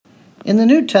In the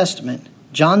New Testament,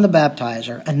 John the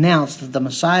Baptizer announced that the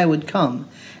Messiah would come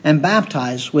and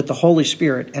baptize with the Holy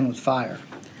Spirit and with fire.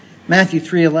 Matthew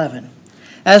 3:11,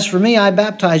 "As for me, I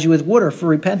baptize you with water for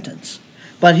repentance.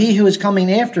 But he who is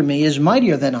coming after me is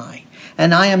mightier than I,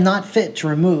 and I am not fit to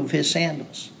remove his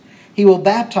sandals. He will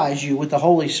baptize you with the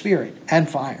Holy Spirit and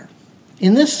fire."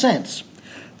 In this sense,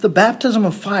 the baptism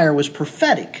of fire was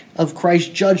prophetic of Christ's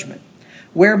judgment,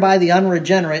 whereby the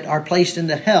unregenerate are placed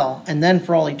into hell and then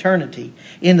for all eternity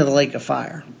into the lake of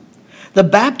fire. The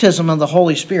baptism of the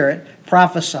Holy Spirit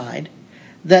prophesied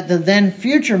that the then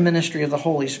future ministry of the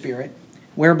Holy Spirit,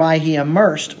 whereby he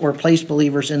immersed or placed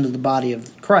believers into the body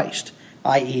of Christ,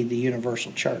 i.e. the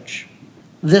universal church.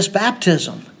 This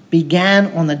baptism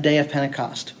began on the day of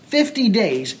Pentecost, 50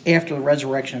 days after the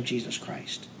resurrection of Jesus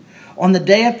Christ. On the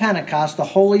day of Pentecost, the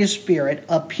Holy Spirit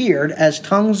appeared as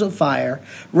tongues of fire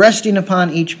resting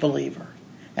upon each believer.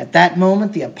 At that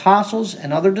moment, the apostles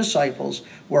and other disciples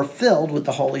were filled with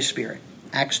the Holy Spirit.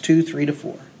 Acts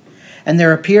 2:3-4. "And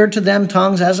there appeared to them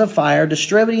tongues as of fire,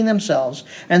 distributing themselves,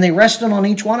 and they rested on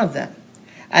each one of them.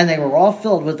 And they were all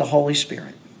filled with the Holy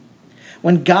Spirit."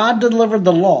 When God delivered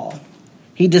the law,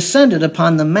 he descended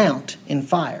upon the mount in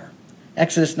fire.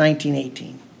 Exodus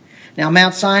 19:18. Now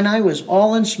Mount Sinai was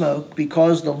all in smoke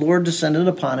because the Lord descended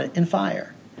upon it in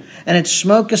fire. And its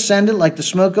smoke ascended like the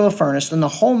smoke of a furnace, and the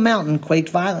whole mountain quaked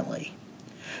violently.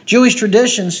 Jewish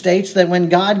tradition states that when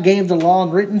God gave the law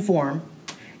in written form,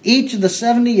 each of the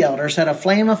 70 elders had a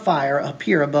flame of fire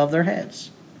appear above their heads.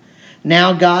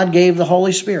 Now God gave the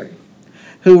Holy Spirit,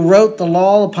 who wrote the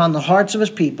law upon the hearts of his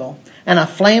people, and a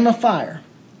flame of fire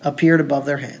appeared above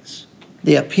their heads.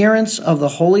 The appearance of the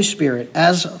Holy Spirit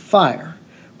as fire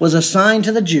was a sign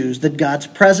to the Jews that God's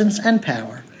presence and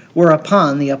power were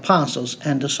upon the apostles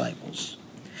and disciples.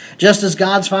 Just as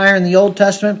God's fire in the Old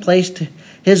Testament placed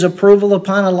his approval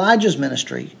upon Elijah's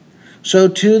ministry, so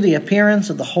too the appearance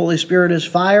of the Holy Spirit as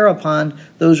fire upon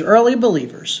those early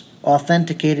believers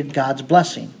authenticated God's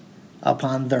blessing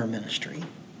upon their ministry.